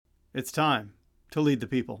It's time to lead the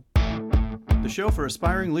people. The show for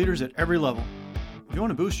aspiring leaders at every level. If you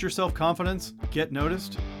want to boost your self-confidence, get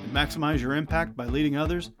noticed, and maximize your impact by leading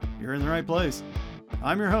others, you're in the right place.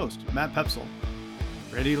 I'm your host, Matt Pepsel.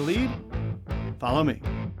 Ready to lead? Follow me.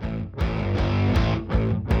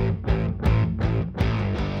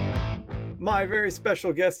 My very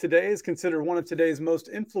special guest today is considered one of today's most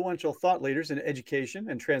influential thought leaders in education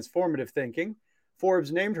and transformative thinking.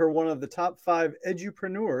 Forbes named her one of the top 5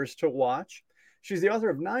 edupreneurs to watch. She's the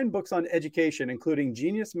author of 9 books on education, including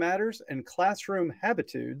Genius Matters and Classroom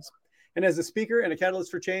Habitudes. And as a speaker and a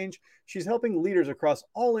catalyst for change, she's helping leaders across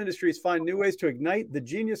all industries find new ways to ignite the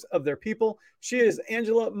genius of their people. She is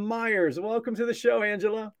Angela Myers. Welcome to the show,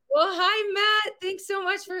 Angela. Well, hi, Matt. Thanks so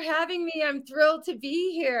much for having me. I'm thrilled to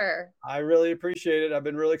be here. I really appreciate it. I've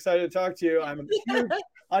been really excited to talk to you. I'm huge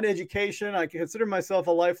on education. I consider myself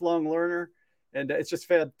a lifelong learner, and it's just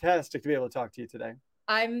fantastic to be able to talk to you today.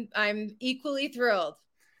 I'm equally thrilled.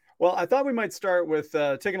 Well, I thought we might start with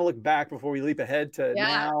taking a look back before we leap ahead to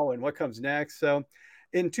now and what comes next. So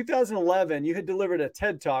in 2011, you had delivered a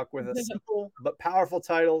TED Talk with a simple but powerful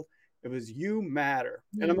title. It was You Matter.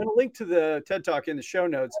 And I'm going to link to the TED Talk in the show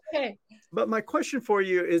notes. Okay. But my question for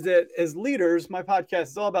you is that as leaders, my podcast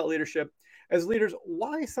is all about leadership. As leaders,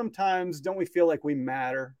 why sometimes don't we feel like we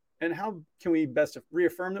matter? And how can we best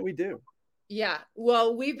reaffirm that we do? Yeah,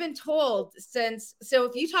 well, we've been told so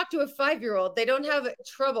if you talk to a 5-year-old, they don't have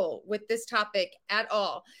trouble with this topic at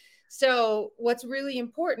all. So what's really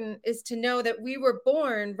important is to know that we were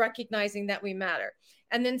born recognizing that we matter.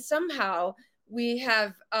 And then somehow we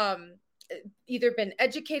have either been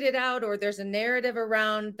educated out, or there's a narrative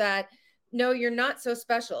around that, no, you're not so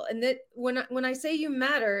special. And that when I say you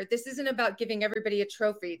matter, this isn't about giving everybody a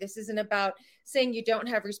trophy. This isn't about saying you don't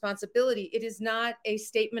have responsibility. It is not a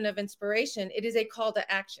statement of inspiration. It is a call to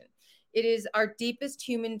action. It is our deepest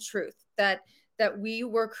human truth that we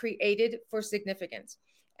were created for significance.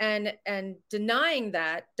 And denying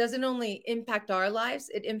that doesn't only impact our lives,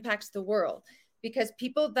 it impacts the world, because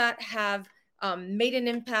people that have made an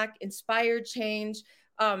impact, inspired change,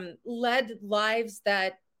 led lives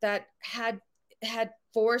that had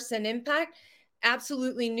force and impact,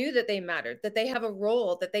 absolutely knew that they mattered, that they have a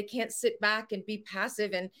role, that they can't sit back and be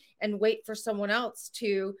passive and wait for someone else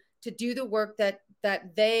to do the work that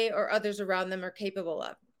they or others around them are capable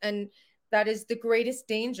of. And that is the greatest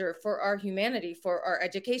danger for our humanity, for our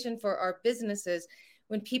education, for our businesses.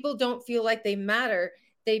 When people don't feel like they matter,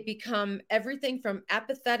 they become everything from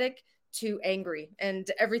apathetic to angry and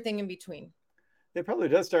everything in between. It probably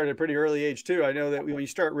does start at a pretty early age too. I know that when you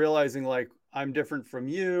start realizing like I'm different from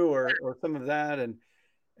you or some of that, and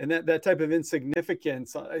that type of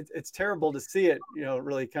insignificance, it's terrible to see it,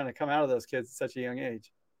 really kind of come out of those kids at such a young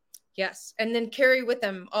age. Yes. And then carry with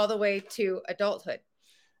them all the way to adulthood.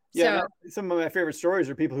 Yeah. So, some of my favorite stories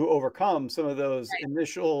are people who overcome some of those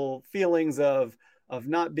initial feelings of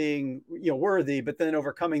not being, worthy, but then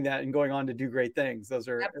overcoming that and going on to do great things. Those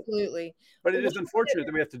are absolutely. But it is unfortunate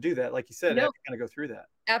that we have to do that. Like you said, have to kind of go through that.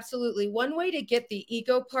 Absolutely. One way to get the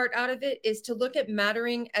ego part out of it is to look at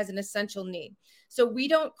mattering as an essential need. So we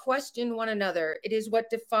don't question one another. It is what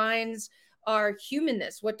defines our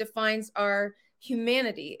humanness, what defines our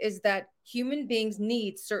humanity, is that human beings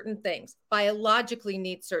need certain things, biologically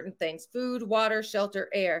need certain things: food, water, shelter,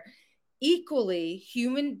 air. Equally,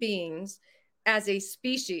 human beings as a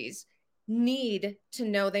species need to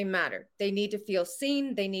know they matter. They need to feel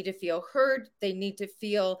seen. They need to feel heard. They need to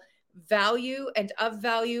feel value and of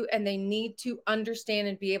value, and they need to understand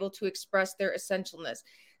and be able to express their essentialness.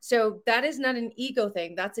 So that is not an ego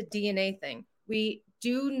thing. That's a DNA thing. We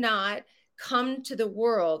do not come to the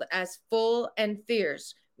world as full and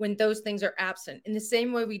fierce when those things are absent. In the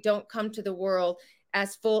same way, we don't come to the world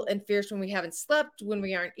as full and fierce when we haven't slept, when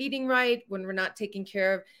we aren't eating right, when we're not taking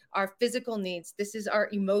care of our physical needs. This is our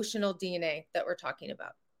emotional DNA that we're talking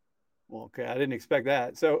about. Well, okay, I didn't expect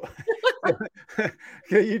that. So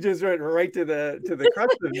you just went right to the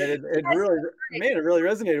crux of it. It really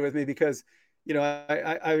resonated with me because,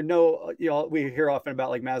 I know, we hear often about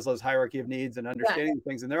like Maslow's hierarchy of needs and understanding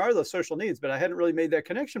things, and there are those social needs, but I hadn't really made that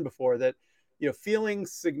connection before, that, feeling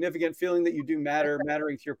significant, feeling that you do matter,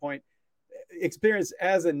 mattering to your point, experience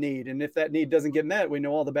as a need. And if that need doesn't get met, we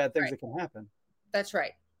know all the bad things that can happen. That's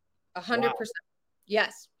right. 100%.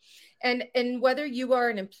 Yes. And whether you are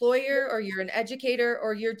an employer or you're an educator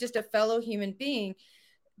or you're just a fellow human being,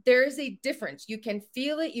 there is a difference. You can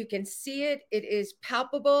feel it. You can see it. It is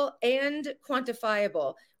palpable and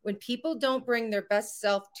quantifiable. When people don't bring their best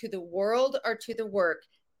self to the world or to the work,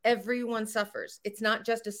 everyone suffers. It's not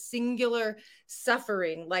just a singular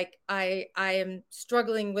suffering, like I am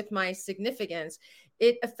struggling with my significance.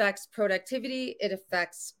 it affects productivity, it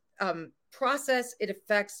affects process, it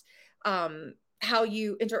affects how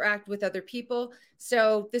you interact with other people.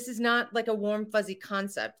 So this is not like a warm, fuzzy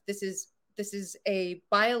concept. This is a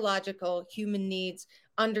biological human needs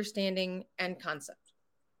understanding and concept.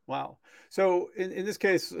 Wow. So in this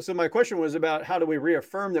case, so my question was about how do we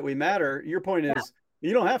reaffirm that we matter? Your point Yeah, is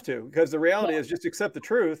you don't have to, because the reality yeah, is just accept the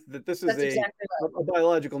truth that this is that's exactly right. a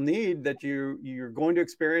biological need, that you're going to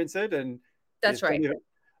experience it, and That's it's right. something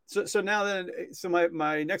so now then, so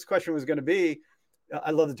my next question was going to be,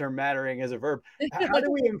 I love the term mattering as a verb. How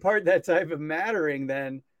do we impart that type of mattering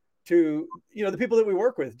then to, the people that we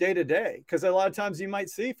work with day to day? Because a lot of times you might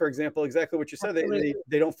see, for example, exactly what you said. Absolutely.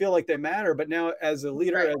 They don't feel like they matter, but now as a That's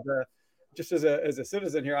leader, right. as a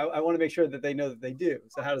citizen here, I want to make sure that they know that they do.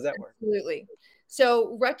 So how does that work? Absolutely.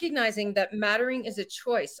 So recognizing that mattering is a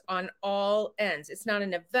choice on all ends. It's not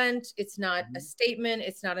an event. It's not a Mhm. statement.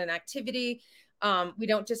 It's not an activity. We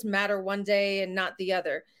don't just matter one day and not the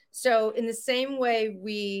other. So in the same way,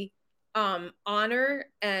 we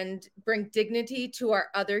honor and bring dignity to our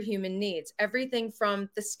other human needs. Everything from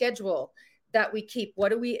the schedule that we keep. What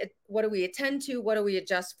do we attend to? What do we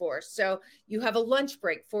adjust for? So you have a lunch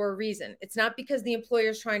break for a reason. It's not because the employer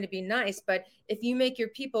is trying to be nice, but if you make your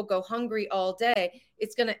people go hungry all day,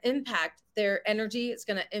 it's going to impact their energy. It's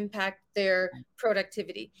going to impact their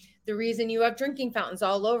productivity. The reason you have drinking fountains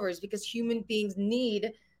all over is because human beings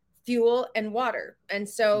need fuel and water. And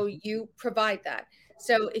so Mhm. you provide that.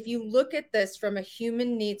 So if you look at this from a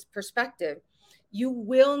human needs perspective, you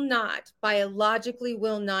will not, biologically,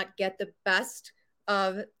 will not get the best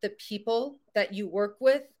of the people that you work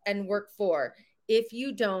with and work for if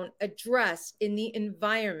you don't address in the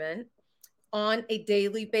environment on a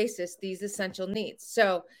daily basis these essential needs.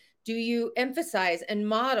 So, do you emphasize and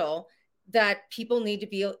model that people need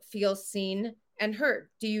to feel seen and heard?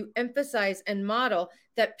 Do you emphasize and model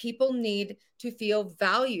that people need to feel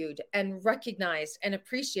valued and recognized and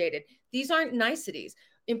appreciated? These aren't niceties.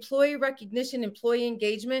 Employee recognition, employee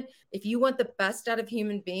engagement, if you want the best out of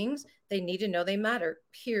human beings, they need to know they matter,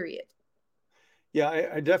 period. Yeah,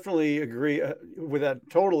 I definitely agree with that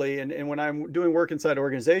totally. And when I'm doing work inside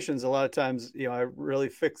organizations, a lot of times, I really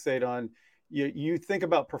fixate on, you think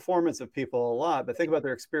about performance of people a lot, but think about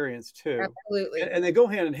their experience too. Absolutely. And they go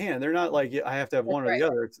hand in hand. They're not like, I have to have That's one or right. the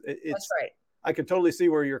other. That's It's, right. I can totally see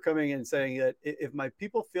where you're coming in and saying that if my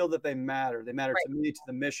people feel that they matter Right. to me, to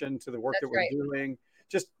the mission, to the work that That's we're right. doing,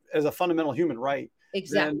 just as a fundamental human right,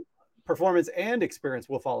 Exactly. then performance and experience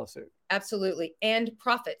will follow suit. Absolutely. And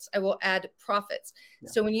profits. I will add profits. Yeah.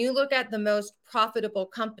 So when you look at the most profitable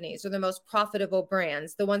companies or the most profitable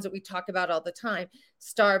brands, the ones that we talk about all the time,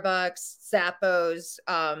 Starbucks, Zappos,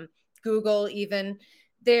 Google, even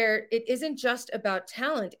there, it isn't just about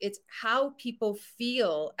talent. It's how people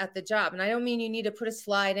feel at the job. And I don't mean you need to put a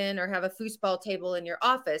slide in or have a foosball table in your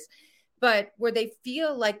office, but where they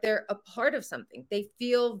feel like they're a part of something, they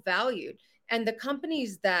feel valued. And the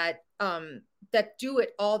companies that do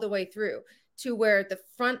it all the way through to where the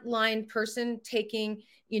frontline person taking,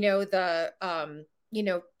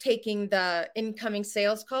 taking the incoming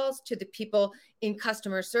sales calls to the people in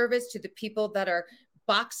customer service, to the people that are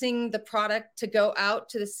boxing the product to go out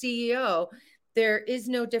to the CEO, there is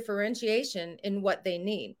no differentiation in what they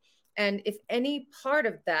need. And if any part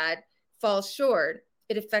of that falls short,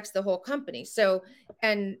 it affects the whole company. So,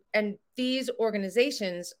 and these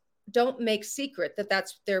organizations don't make secret that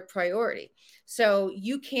that's their priority. So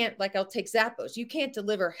you can't, like, I'll take Zappos, you can't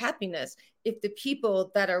deliver happiness if the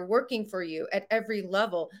people that are working for you at every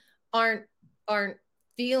level aren't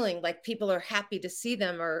feeling like people are happy to see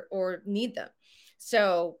them or need them.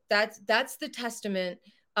 So that's the testament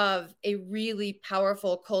of a really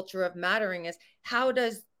powerful culture of mattering, is how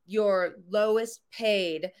does your lowest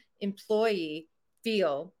paid employee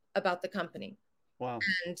feel about the company? Wow.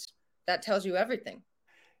 And that tells you everything.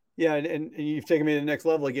 Yeah, and you've taken me to the next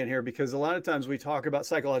level again here, because a lot of times we talk about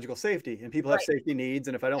psychological safety and people have Right. safety needs.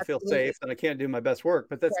 And if I don't feel Absolutely. safe, then I can't do my best work.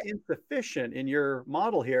 But that's Right. insufficient in your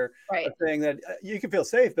model here Right. of saying that you can feel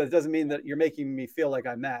safe, but it doesn't mean that you're making me feel like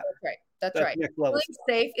I matter. That's right. That's That's right. next level Feeling stuff.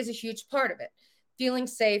 safe is a huge part of it. Feeling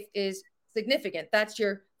safe is significant. That's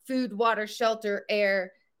your food, water, shelter,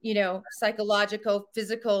 air, psychological,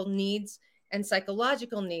 physical needs and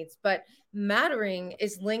psychological needs. But mattering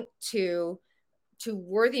is linked to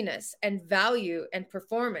worthiness and value and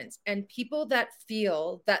performance, and people that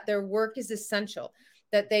feel that their work is essential,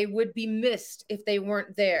 that they would be missed if they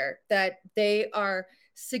weren't there, that they are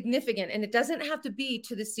significant. And it doesn't have to be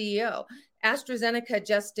to the CEO. AstraZeneca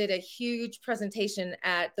just did a huge presentation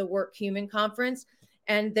at the Work Human conference,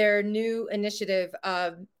 and their new initiative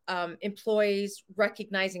employees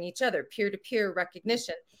recognizing each other, peer-to-peer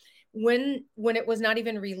recognition. When it was not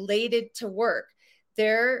even related to work,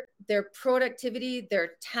 their productivity,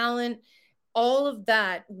 their talent, all of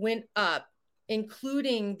that went up,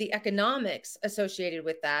 including the economics associated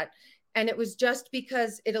with that. And it was just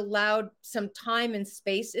because it allowed some time and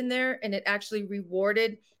space in there, and it actually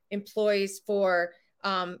rewarded employees for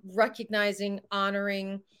recognizing,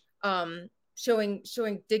 honoring,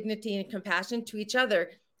 showing dignity and compassion to each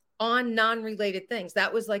other on non-related things.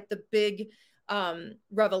 That was like the big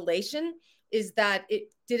revelation, is that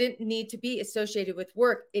it didn't need to be associated with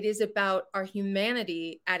work. It is about our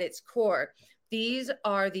humanity at its core. These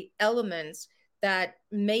are the elements that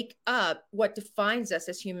make up what defines us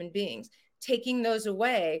as human beings. Taking those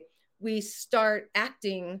away, we start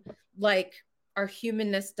acting like our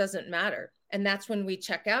humanness doesn't matter. And that's when we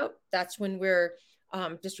check out. That's when we're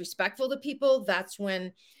disrespectful to people. That's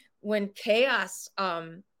when chaos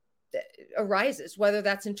arises, whether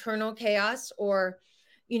that's internal chaos or,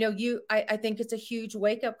 I think it's a huge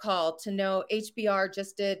wake-up call to know HBR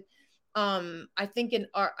just did, I think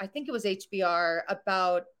it was HBR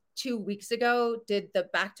about 2 weeks ago, did the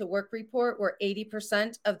back to work report where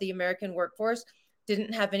 80% of the American workforce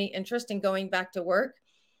didn't have any interest in going back to work.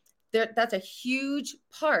 That's a huge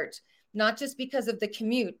part, not just because of the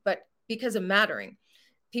commute, but because of mattering.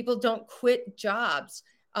 People don't quit jobs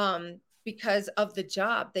because of the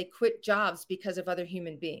job. They quit jobs because of other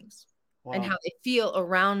human beings. Wow. And how they feel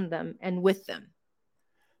around them and with them.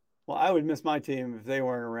 Well, I would miss my team if they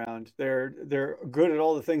weren't around. They're good at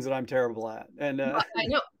all the things that I'm terrible at. And I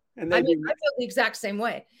know. And I feel the exact same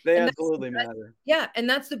way. They absolutely matter. Yeah. And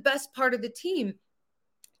that's the best part of the team,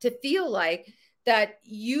 to feel like that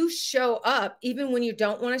you show up even when you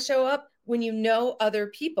don't want to show up, when you know other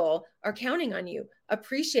people are counting on you,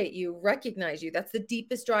 appreciate you, recognize you. That's the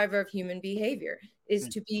deepest driver of human behavior, is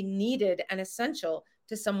to be needed and essential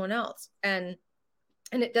to someone else. And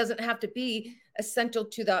it doesn't have to be essential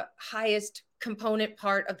to the highest component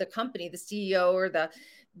part of the company, the CEO or the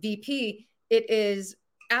VP. It is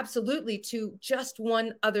absolutely to just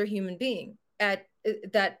one other human being at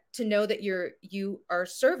that, to know that you are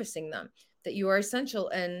servicing them, that you are essential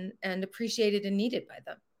and appreciated and needed by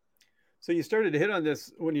them. So you started to hit on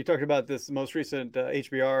this when you talked about this most recent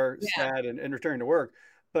HBR stat and returning to work.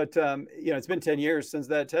 But it's been 10 years since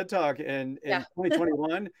that TED Talk, and in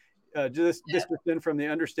 2021, just from the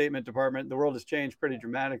understatement department, the world has changed pretty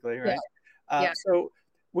dramatically, right? So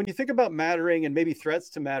when you think about mattering and maybe threats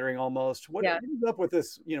to mattering, almost, what is up with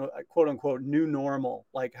this, quote unquote, new normal?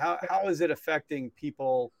 Like how is it affecting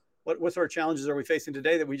people? What sort of challenges are we facing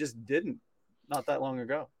today that we just didn't not that long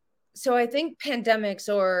ago? So I think pandemics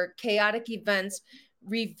or chaotic events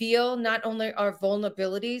reveal not only our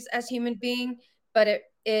vulnerabilities as human beings, but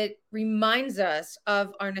it reminds us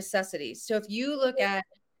of our necessities. So if you look at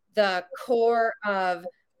the core of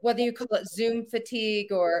whether you call it Zoom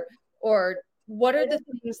fatigue or what are the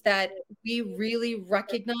things that we really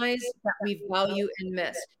recognize that we value and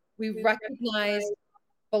miss? We recognize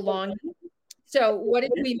belonging. So what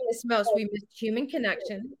did we miss most? We missed human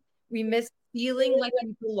connection. We missed feeling like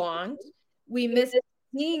we belonged. We missed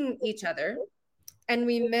seeing each other. And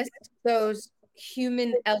we missed those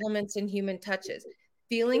human elements and human touches.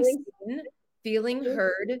 Feeling seen, feeling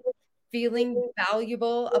heard, feeling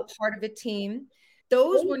valuable, a part of a team.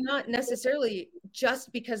 Those were not necessarily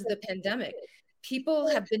just because of the pandemic. People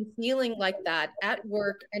have been feeling like that at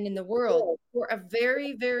work and in the world for a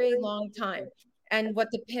very, very long time. And what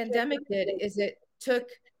the pandemic did is it took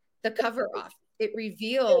the cover off. It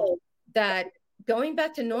revealed that going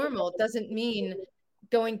back to normal doesn't mean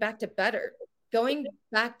going back to better. Going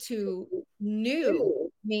back to new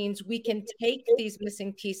means we can take these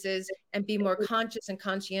missing pieces and be more conscious and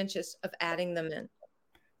conscientious of adding them in.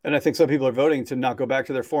 And I think some people are voting to not go back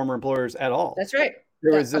to their former employers at all. That's right.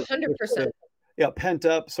 There was 100%. Pent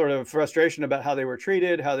up sort of frustration about how they were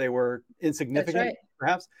treated, how they were insignificant,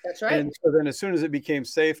 perhaps. That's right. And so then as soon as it became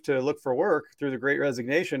safe to look for work through the Great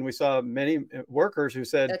Resignation, we saw many workers who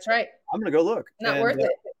said, that's right, I'm going to go look. Not worth it.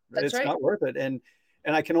 It's not worth it. And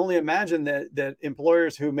I can only imagine that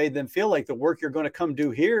employers who made them feel like the work you're going to come do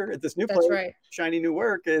here at this new place, shiny new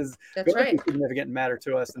work, is going to be significant and matter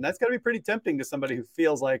to us. And that's got to be pretty tempting to somebody who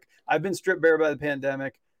feels like, I've been stripped bare by the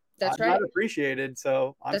pandemic. I'm not appreciated.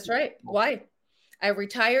 So that's right. Why? I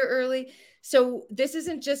retire early. So this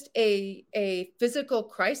isn't just a physical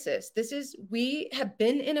crisis. We have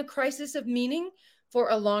been in a crisis of meaning for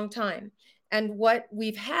a long time. And what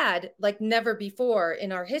we've had, like never before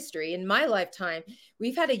in our history, in my lifetime,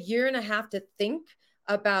 we've had 1.5 years to think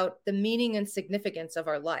about the meaning and significance of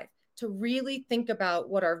our life, to really think about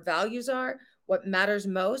what our values are, what matters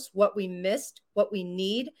most, what we missed, what we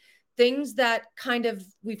need, things that kind of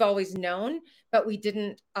we've always known, but we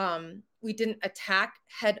didn't attack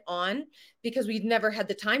head on because we'd never had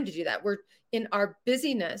the time to do that. We're in our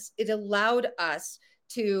busyness. It allowed us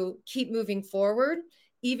to keep moving forward,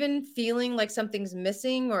 even feeling like something's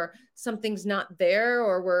missing or something's not there,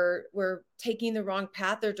 or we're taking the wrong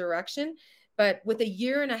path or direction. But with a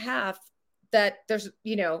year and a half that there's,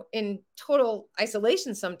 in total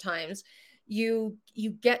isolation, sometimes you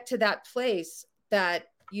get to that place that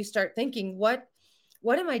you start thinking, what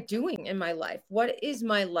am I doing in my life? What is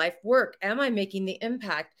my life work? Am I making the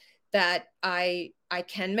impact that I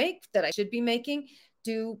can make, that I should be making?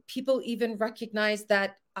 Do people even recognize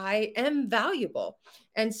that I am valuable?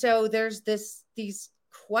 And so there's these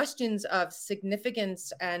questions of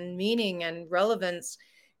significance and meaning and relevance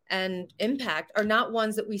and impact are not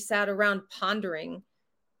ones that we sat around pondering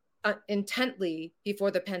intently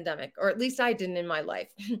before the pandemic, or at least I didn't in my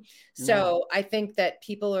life. So No. I think that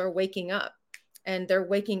people are waking up, and they're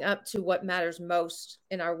waking up to what matters most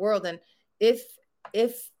in our world. And if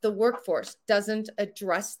the workforce doesn't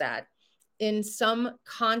address that in some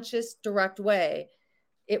conscious, direct way,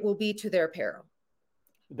 it will be to their peril.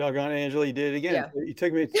 Doggone, Angela, you did it again. Yeah. You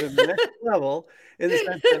took me to the next level in the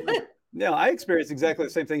sense that, like, no, I experienced exactly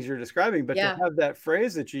the same things you're describing, but Yeah. to have that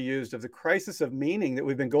phrase that you used of the crisis of meaning that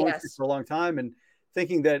we've been going through Yes. for a long time, and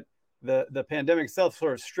thinking that the pandemic itself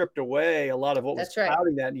sort of stripped away a lot of what was That's right.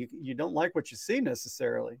 clouding that, and you don't like what you see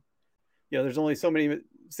necessarily. There's only so many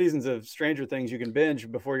seasons of Stranger Things you can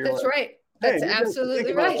binge before you're That's like, right. hey, That's maybe I should absolutely think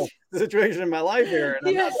about right. the situation in my life here, and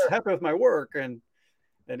I'm not Yes. that happy with my work, and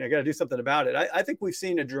I got to do something about it. I think we've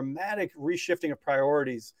seen a dramatic reshifting of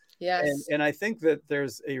priorities. Yes. And I think that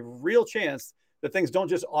there's a real chance that things don't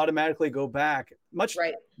just automatically go back much,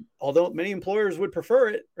 Right. although many employers would prefer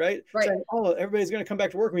it, right? Right. Saying, oh, everybody's going to come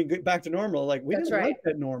back to work when we get back to normal. Like, we That's didn't right. like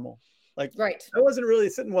that normal. Like, Right. that wasn't really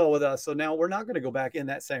sitting well with us. So now we're not going to go back in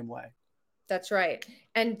that same way. That's right.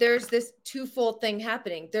 And there's this twofold thing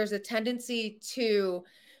happening. There's a tendency to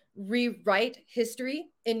rewrite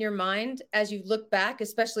history in your mind as you look back,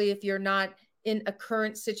 especially if you're not in a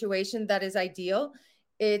current situation that is ideal.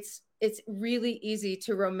 It's really easy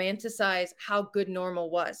to romanticize how good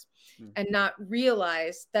normal was and not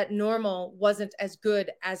realize that normal wasn't as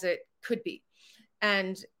good as it could be.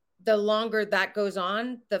 And the longer that goes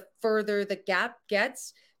on, the further the gap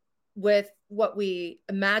gets with what we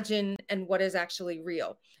imagine and what is actually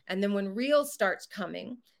real. And then when real starts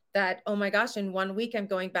coming, that, oh my gosh, in 1 week I'm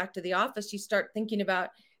going back to the office, you start thinking about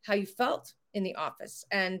how you felt in the office.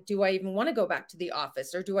 And do I even want to go back to the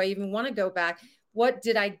office? Or do I even want to go back? What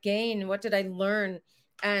did I gain? What did I learn?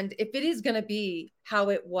 And if it is going to be how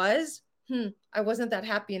it was, I wasn't that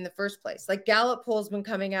happy in the first place. Like, Gallup poll's been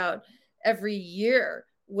coming out every year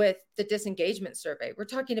with the disengagement survey. We're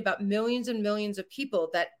talking about millions and millions of people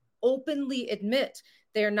that openly admit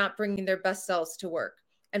they are not bringing their best selves to work,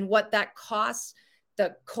 and what that costs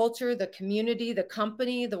the culture, the community, the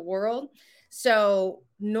company, the world. So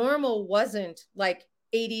normal wasn't like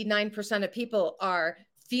 89% of people are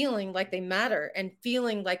feeling like they matter and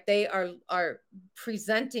feeling like they are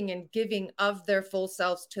presenting and giving of their full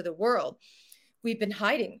selves to the world. We've been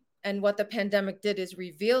hiding. And what the pandemic did is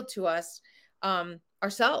revealed to us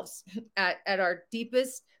ourselves at our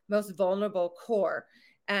deepest, most vulnerable core.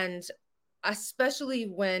 And especially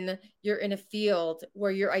when you're in a field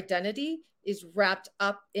where your identity is wrapped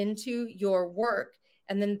up into your work,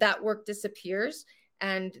 and then that work disappears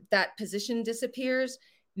and that position disappears,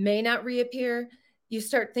 may not reappear, you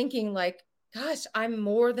start thinking like, gosh, I'm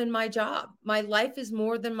more than my job. My life is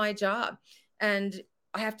more than my job. And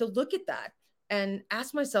I have to look at that and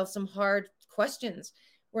ask myself some hard questions.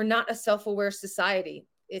 We're not a self-aware society.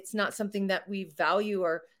 It's not something that we value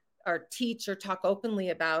or teach or talk openly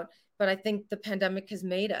about, but I think the pandemic has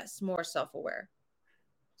made us more self-aware.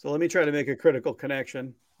 So let me try to make a critical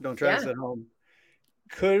connection. Don't try this at home.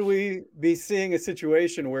 Could we be seeing a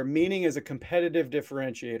situation where meaning is a competitive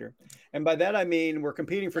differentiator? And by that, I mean, we're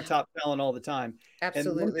competing for top talent all the time.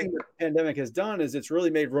 Absolutely. And one thing that the pandemic has done is it's really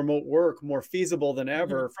made remote work more feasible than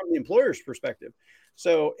ever from the employer's perspective.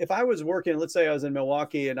 So if I was working, let's say I was in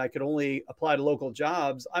Milwaukee and I could only apply to local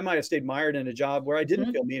jobs, I might have stayed mired in a job where I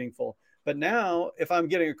didn't feel meaningful. But now, if I'm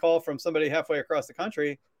getting a call from somebody halfway across the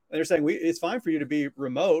country, and they're saying, it's fine for you to be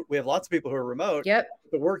remote. We have lots of people who are remote. Yep.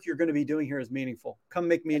 The work you're going to be doing here is meaningful. Come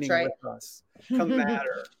make meaning with us. Come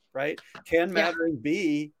matter, right? Can mattering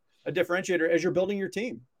be a differentiator as you're building your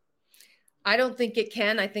team? I don't think it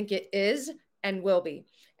can. I think it is and will be.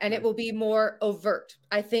 And it will be more overt.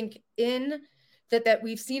 I think in that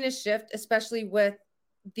we've seen a shift, especially with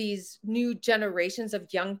these new generations of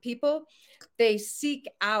young people, they seek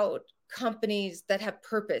out companies that have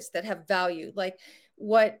purpose, that have value, like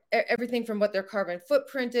everything from what their carbon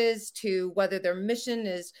footprint is to whether their mission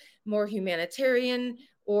is more humanitarian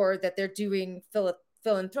or that they're doing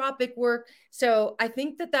philanthropic work. So I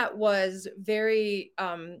think that was very,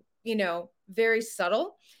 very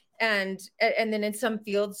subtle, and then in some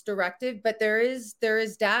fields directive. But there is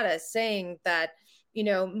data saying that,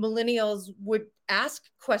 millennials would ask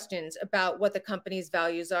questions about what the company's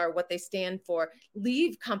values are, what they stand for,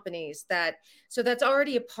 leave companies so that's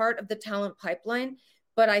already a part of the talent pipeline.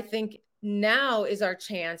 But I think now is our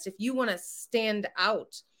chance. If you want to stand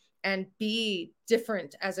out and be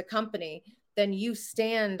different as a company, then you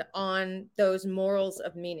stand on those morals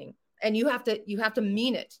of meaning, and you have to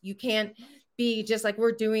mean it. You can't be just like,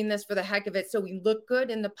 we're doing this for the heck of it so we look good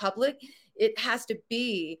in the public. It has to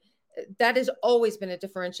be, that has always been a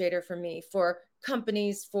differentiator for me, for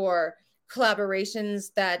companies, for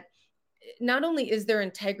collaborations, that not only is there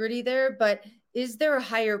integrity there, but is there a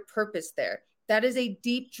higher purpose there? That is a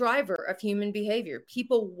deep driver of human behavior.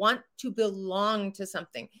 People want to belong to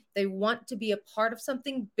something. They want to be a part of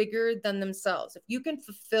something bigger than themselves. If you can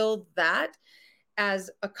fulfill that as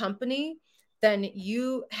a company, then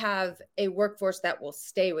you have a workforce that will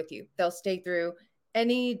stay with you. They'll stay through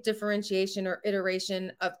any differentiation or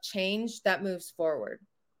iteration of change that moves forward.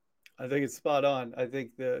 I think it's spot on. I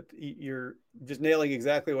think that you're just nailing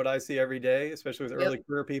exactly what I see every day, especially with early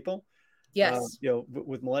career people. Yes.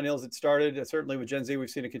 With millennials, it started. Certainly with Gen Z, we've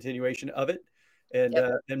seen a continuation of it,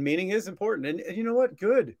 and meaning is important. And you know what?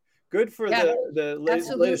 Good for the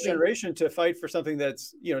latest generation to fight for something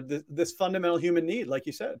that's, this fundamental human need, like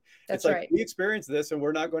you said. That's it's like, right. We experience this, and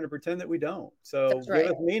we're not going to pretend that we don't. So give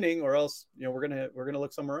us meaning, or else, we're gonna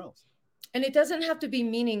look somewhere else. And it doesn't have to be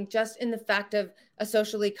meaning just in the fact of a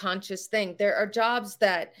socially conscious thing. There are jobs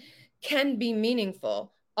that can be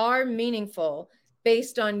meaningful, are meaningful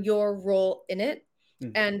based on your role in it.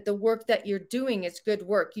 Mm-hmm. And the work that you're doing is good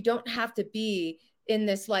work. You don't have to be in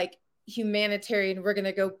this like humanitarian, we're going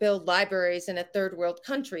to go build libraries in a third world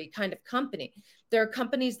country kind of company. There are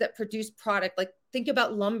companies that produce product, like think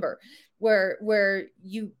about lumber, where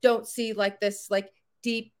you don't see like this like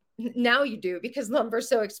deep, now you do because lumber is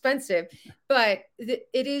so expensive, but it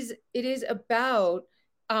is about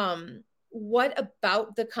what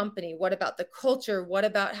about the company, what about the culture, what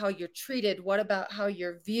about how you're treated, what about how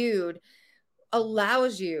you're viewed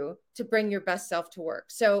allows you to bring your best self to work.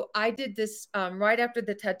 So I did this right after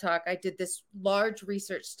the TED Talk. I did this large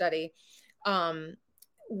research study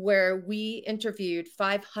where we interviewed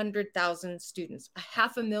 500,000 students,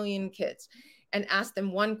 500,000 kids, and asked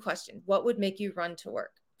them one question: what would make you run to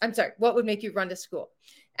work? I'm sorry, what would make you run to school?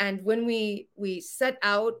 And when we set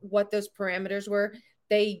out what those parameters were,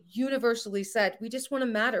 they universally said, we just want to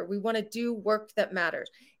matter. We want to do work that matters.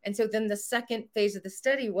 And so then the second phase of the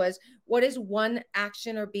study was, what is one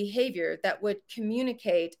action or behavior that would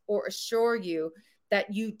communicate or assure you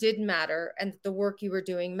that you did matter and that the work you were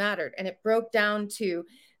doing mattered? And it broke down to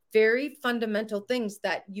very fundamental things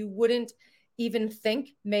that you wouldn't even think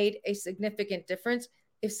made a significant difference.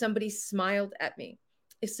 If somebody smiled at me,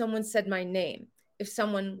 if someone said my name, if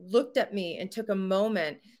someone looked at me and took a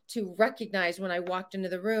moment to recognize when I walked into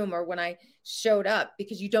the room or when I showed up,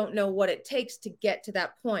 because you don't know what it takes to get to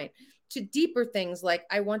that point, to deeper things like,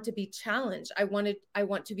 I want to be challenged. I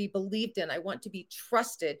want to be believed in. I want to be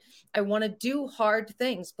trusted. I want to do hard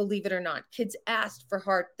things. Believe it or not, kids asked for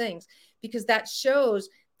hard things because that shows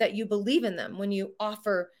that you believe in them when you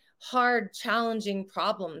offer hard, challenging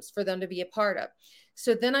problems for them to be a part of.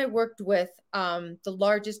 So then I worked with the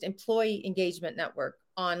largest employee engagement network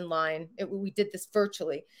online. We did this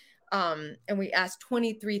virtually. And we asked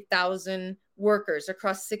 23,000 workers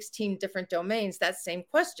across 16 different domains that same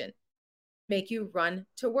question: make you run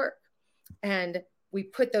to work? And we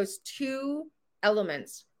put those two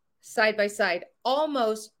elements side by side,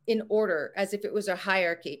 almost in order, as if it was a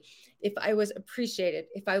hierarchy. If I was appreciated,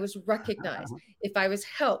 if I was recognized, if I was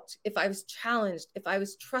helped, if I was challenged, if I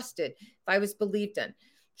was trusted, if I was believed in,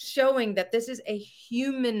 showing that this is a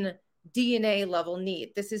human DNA level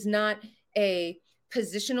need. This is not a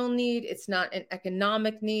positional need. It's not an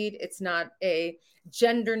economic need. It's not a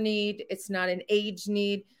gender need. It's not an age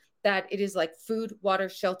need. That it is like food, water,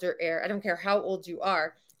 shelter, air. I don't care how old you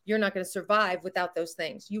are. You're not going to survive without those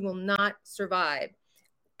things. You will not survive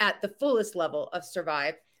at the fullest level of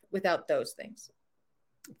survive without those things.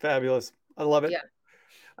 Fabulous. I love it. Yeah.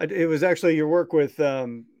 It was actually your work with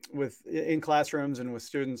in classrooms and with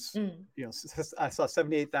students. I saw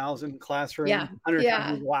 78,000 classrooms.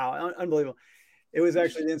 Yeah. Wow. Unbelievable. It was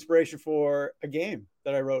actually the inspiration for a game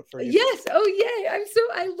that I wrote for you. Yes. Oh, yay.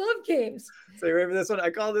 I love games. So you ready for this one? I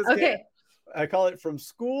call this game, I call it From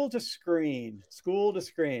School to Screen. School to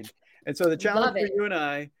Screen. And so the challenge for you and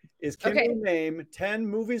I is, can we name 10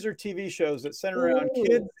 movies or TV shows that center around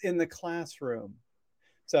kids in the classroom?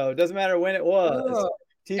 So it doesn't matter when it was,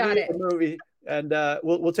 TV or movie. And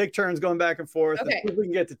we'll take turns going back and forth. And see if we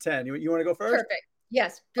can get to 10. You want to go first? Perfect.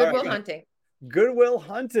 Yes. Good Will Hunting. Good Will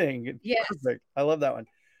Hunting. Yes. Perfect. I love that one.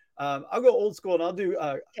 I'll go old school and I'll do.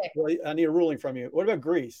 Well, I need a ruling from you. What about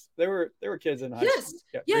Grease? They were kids in high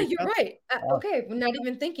school. Yeah, you're right. Okay, we're not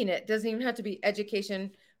even thinking it. Doesn't even have to be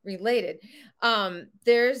education related.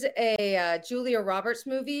 There's a Julia Roberts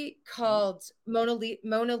movie called Mona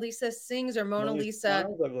Lisa Sings, or Mona Lisa.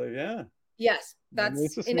 Smiles, I believe. Yeah. Yes,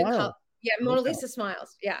 that's in a Mona Lisa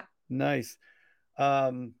Smiles. Yeah. Nice.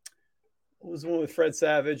 What was the one with Fred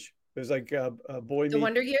Savage? It was like Boy Meets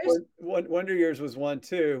Wonder Years. Wonder Years was one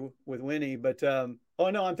too with Winnie, but oh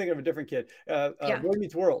no, I'm thinking of a different kid. Boy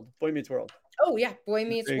Meets World. Boy Meets World. Oh yeah, Boy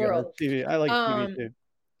Meets World. TV. I like TV too.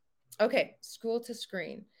 Okay, School to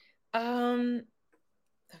Screen. Okay,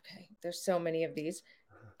 there's so many of these.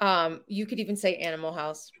 You could even say Animal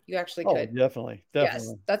House. You actually could. Definitely. Yes,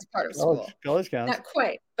 that's part of school. College counts. Not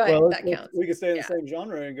quite, but that counts. We could stay in the same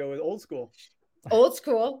genre and go with old school. Old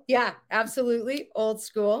school. Yeah, absolutely. Old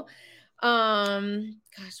school.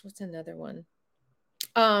 Gosh, what's another one?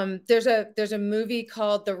 There's a movie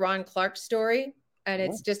called The Ron Clark Story, and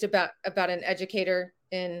it's just about an educator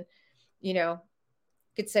in,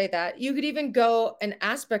 could say that. You could even go an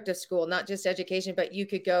aspect of school, not just education, but you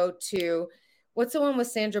could go to, what's the one with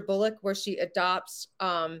Sandra Bullock where she adopts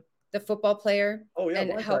the football player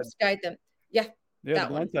and helps guide them. Yeah. Yeah, The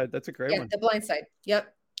Blind Side. That's a great one. The Blind Side.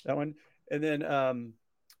 Yep. That one. And then,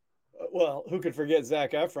 well, who could forget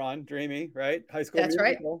Zac Efron, Dreamy, right? High School Musical.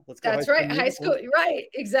 Right. Let's go. That's right. High School. Right.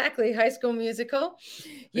 Exactly. High School Musical.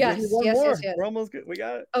 Yes. Yes. We're almost good. We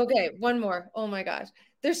got it. Okay. One more. Oh my gosh.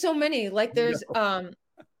 There's so many. Like there's,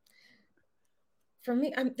 for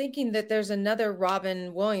me, I'm thinking that there's another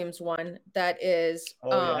Robin Williams one that is.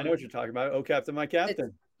 I know what you're talking about. Oh, Captain, My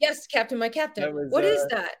Captain. Yes, Captain, My Captain. What is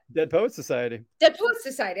that? Dead Poets Society. Dead Poets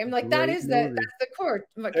Society. I'm like, that's the chord.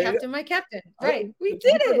 Captain, My Captain. Right. We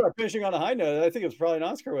did it. Finishing on a high note. I think it's probably an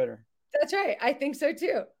Oscar winner. That's right. I think so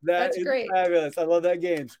too. That's great. Fabulous. I love that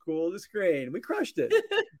game. School to Screen. We crushed it.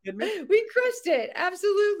 We crushed it.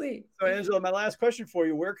 Absolutely. So, Angela, my last question for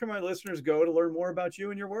you. Where can my listeners go to learn more about you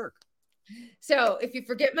and your work? So if you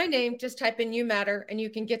forget my name, just type in You Matter and you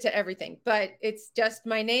can get to everything. But it's just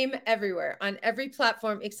my name everywhere on every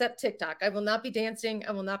platform except TikTok. I will not be dancing.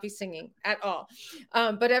 I will not be singing at all.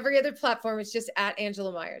 But every other platform is just at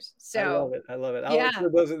Angela Myers. So I love it. I love it. I'll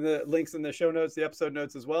include those in the links in the show notes, the episode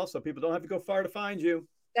notes as well, so people don't have to go far to find you.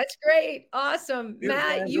 That's great. Awesome. Beautiful,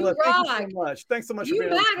 Matt, Angela. you rock. Thank you so much. Thanks so much for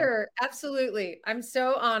being on. You matter. Absolutely. I'm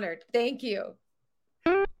so honored. Thank you.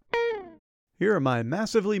 Here are my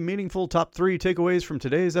massively meaningful top 3 takeaways from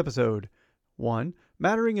today's episode. 1.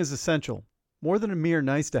 Mattering is essential. More than a mere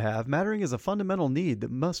nice to have, mattering is a fundamental need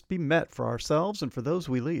that must be met for ourselves and for those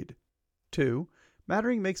we lead. 2.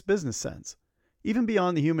 Mattering makes business sense. Even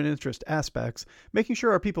beyond the human interest aspects, making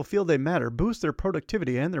sure our people feel they matter boosts their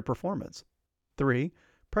productivity and their performance. 3.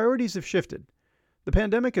 Priorities have shifted. The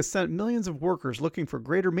pandemic has sent millions of workers looking for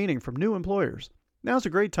greater meaning from new employers. Now's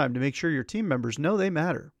a great time to make sure your team members know they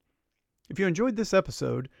matter. If you enjoyed this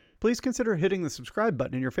episode, please consider hitting the subscribe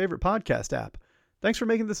button in your favorite podcast app. Thanks for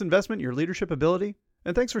making this investment in your leadership ability,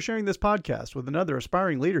 and thanks for sharing this podcast with another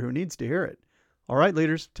aspiring leader who needs to hear it. All right,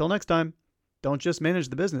 leaders, till next time, don't just manage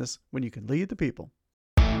the business when you can lead the people.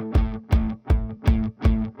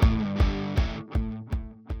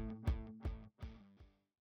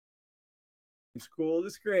 School to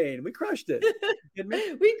Screen. We crushed it.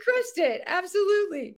 We crushed it. Absolutely.